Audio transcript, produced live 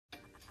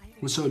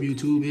What's up,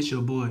 YouTube? It's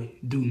your boy,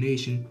 Duke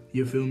Nation.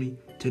 You feel me?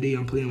 Today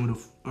I'm playing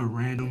with a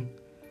random.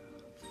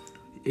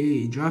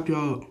 Hey, drop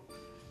y'all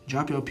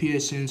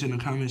PSNs in the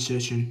comment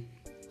section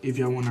if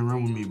y'all want to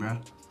run with me, bro.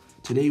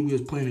 Today we was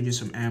playing against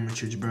some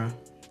amateurs, bro.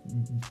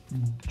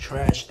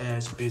 Trash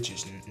ass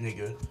bitches,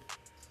 nigga.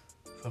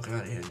 Fuck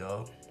out of here,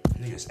 dog.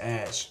 Niggas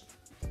ass.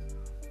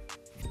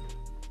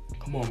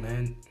 Come on,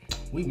 man.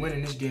 We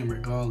winning this game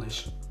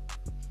regardless.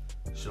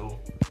 So,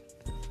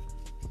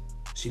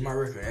 see my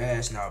record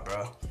ass now,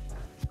 bro.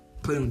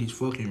 Playing with these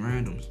fucking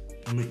randoms.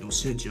 Don't make no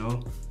sense,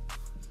 y'all.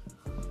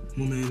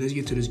 Come on, man. Let's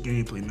get to this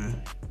gameplay,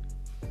 man.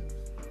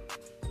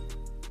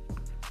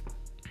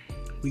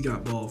 We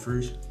got ball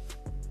first.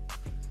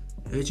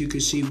 As you can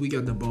see, we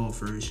got the ball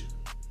first.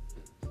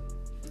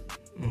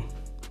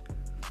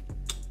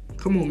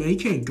 Come on, man. He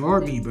can't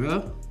guard me,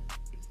 bro.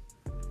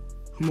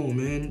 Come on,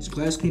 man. This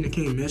glass cleaner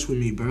can't mess with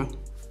me, bro.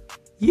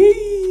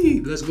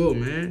 Yee! Let's go,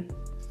 man.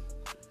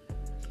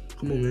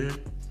 Come on, man.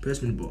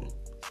 Pass me the ball.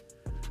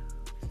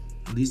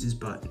 At least it's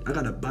bot. I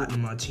got a bot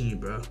in my team,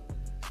 bro.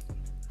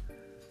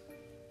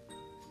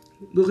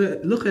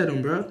 Look at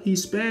him, bro.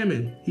 He's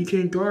spamming. He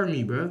can't guard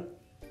me, bro.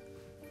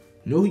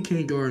 No, he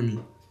can't guard me.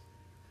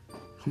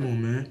 Come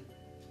on, man.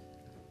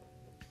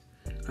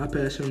 I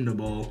pass him the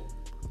ball.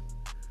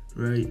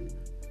 Right.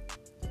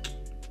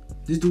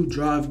 This dude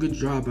drive. Good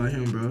drive by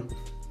him, bro.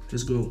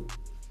 Let's go.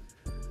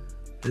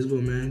 Let's go,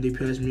 man. They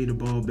passed me the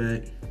ball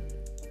back.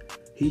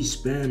 He's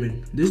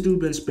spamming. This dude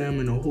been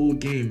spamming the whole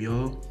game,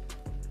 y'all.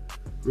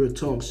 Real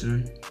talk,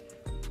 son.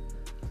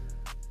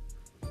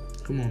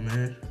 Come on,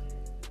 man.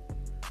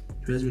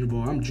 Pass me the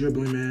ball. I'm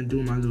dribbling, man.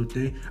 Doing my little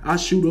thing. I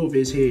shoot over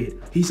his head.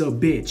 He's a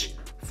bitch.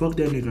 Fuck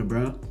that nigga,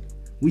 bro.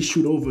 We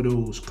shoot over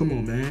those. Come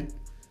on, man.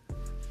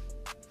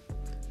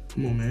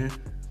 Come on, man.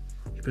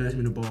 He passed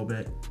me the ball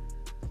back.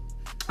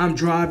 I'm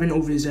driving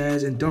over his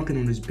ass and dunking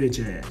on his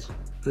bitch ass.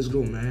 Let's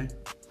go, man.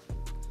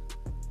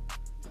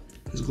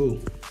 Let's go.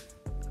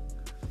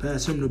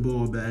 Pass him the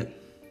ball back.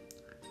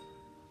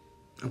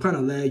 I'm kind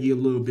of laggy a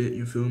little bit,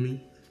 you feel me?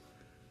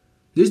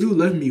 This dude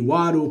left me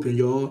wide open,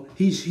 y'all.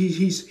 He's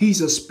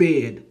a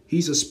sped.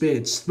 He's a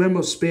sped. Spam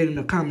up sped in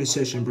the comment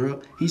section,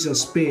 bro. He's a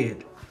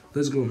sped.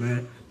 Let's go,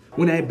 man.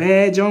 When that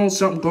badge on,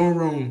 something going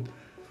wrong.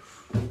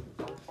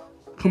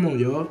 Come on,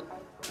 y'all.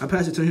 I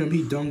passed it to him.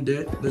 He dunked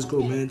that. Let's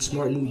go, man.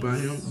 Smart move by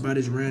him. By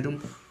this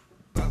random.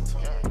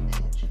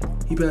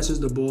 He passes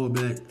the ball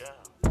back.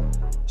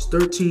 It's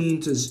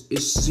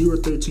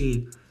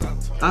 0-13.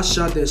 I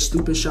shot that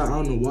stupid shot. I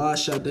don't know why I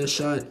shot that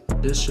shot.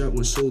 That shot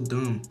was so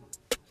dumb.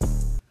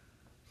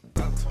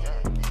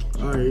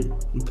 Alright,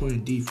 we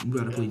playing defense. We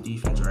gotta play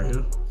defense right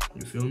here.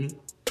 You feel me?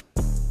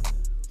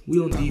 We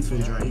on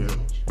defense right here.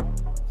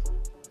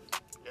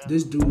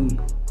 This dude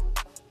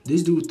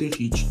think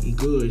he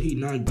good. He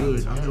not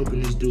good. I'm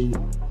helping this dude.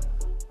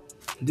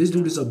 This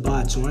dude is a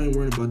bot, so I ain't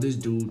worrying about this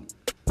dude.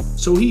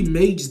 So he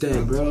makes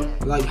that, bro.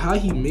 Like, how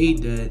he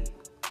made that.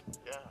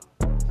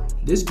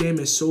 This game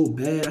is so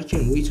bad. I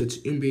can't wait till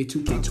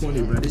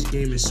Nba2k19, bro. This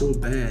game is so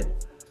bad.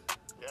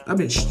 I've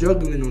been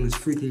struggling on this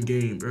freaking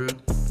game, bro.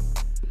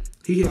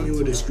 He hit me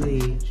with a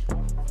screen.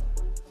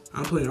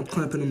 I'm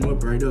clamping him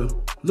up right up.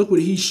 Look what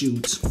he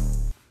shoots.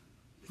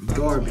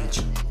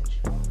 Garbage.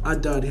 I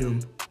dot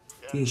him.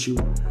 He didn't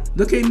shoot.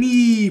 Look at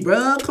me,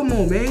 bro. Come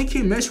on, man. He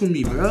can't mess with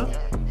me, bro.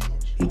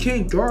 He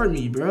can't guard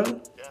me, bro.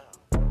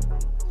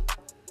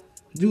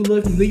 Dude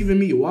leaving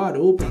me wide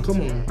open.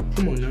 Come on.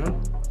 Come on now.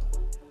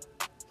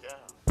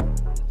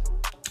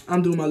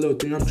 I'm doing my little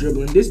thing. I'm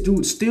dribbling. This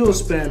dude's still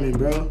spamming,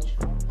 bro.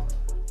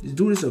 This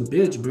dude is a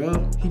bitch,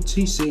 bro.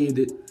 He saved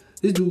it.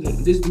 This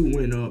dude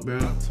went up, bro.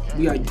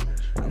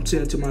 I'm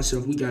saying to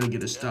myself, we gotta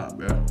get a stop,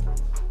 bro.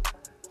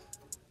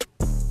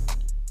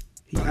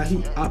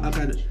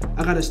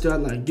 I gotta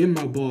start like getting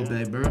my ball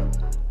back, bro.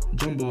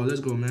 Jump ball, let's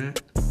go, man.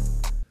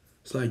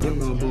 It's like getting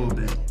my ball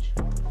back.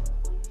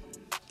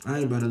 I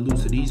ain't about to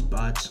lose to these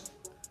bots.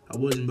 I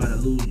wasn't about to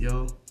lose,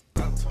 y'all.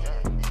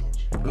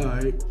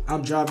 Alright,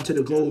 I'm driving to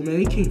the goal, man.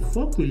 He can't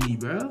fuck with me,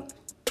 bro.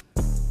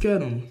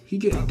 Get him. He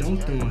getting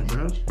dunked on,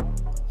 bro.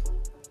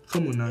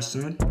 Come on now,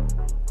 son.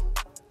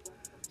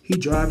 He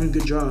driving,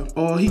 good drive.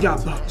 Oh, he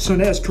got blocked. Son,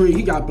 that's crazy.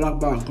 He got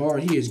blocked by a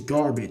guard. He is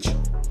garbage.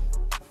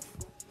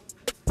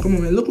 Come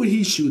on, man. Look what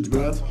he shoots,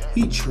 bro.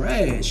 He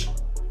trash.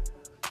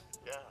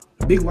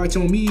 Big whites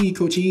on me,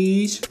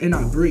 coaches. And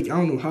I break. I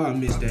don't know how I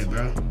missed that,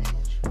 bro.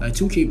 Like,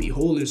 2K be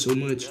holding so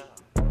much.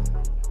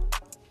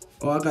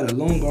 Oh, I got a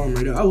long arm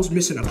right there. I was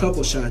missing a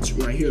couple shots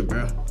right here,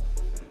 bro.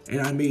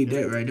 And I made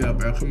that right there,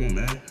 bro. Come on,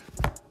 man.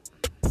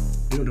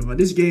 You know,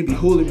 this game be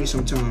holding me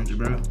sometimes,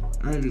 bro.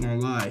 I ain't even gonna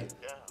lie.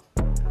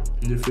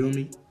 You feel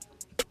me?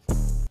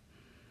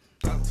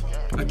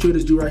 I killed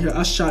this dude right here.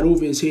 I shot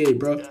over his head,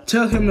 bro.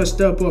 Tell him to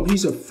step up.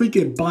 He's a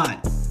freaking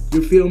bot.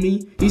 You feel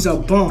me? He's a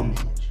bum.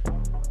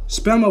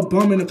 Spam a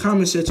bum in the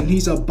comment section.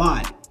 He's a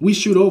bot. We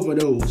shoot over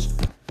those.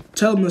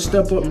 Tell him to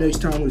step up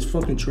next time with his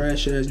fucking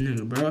trash ass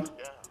nigga, bro.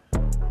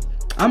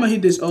 I'ma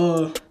hit this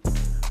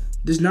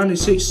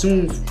 96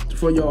 soon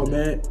for y'all,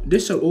 man.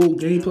 This is an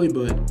old gameplay,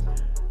 but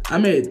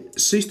I'm at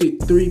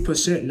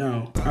 63%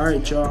 now.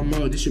 Alright, y'all, I'm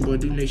out. This your boy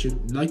D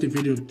Nation. Like the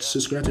video,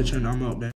 subscribe to the channel. I'm out, man.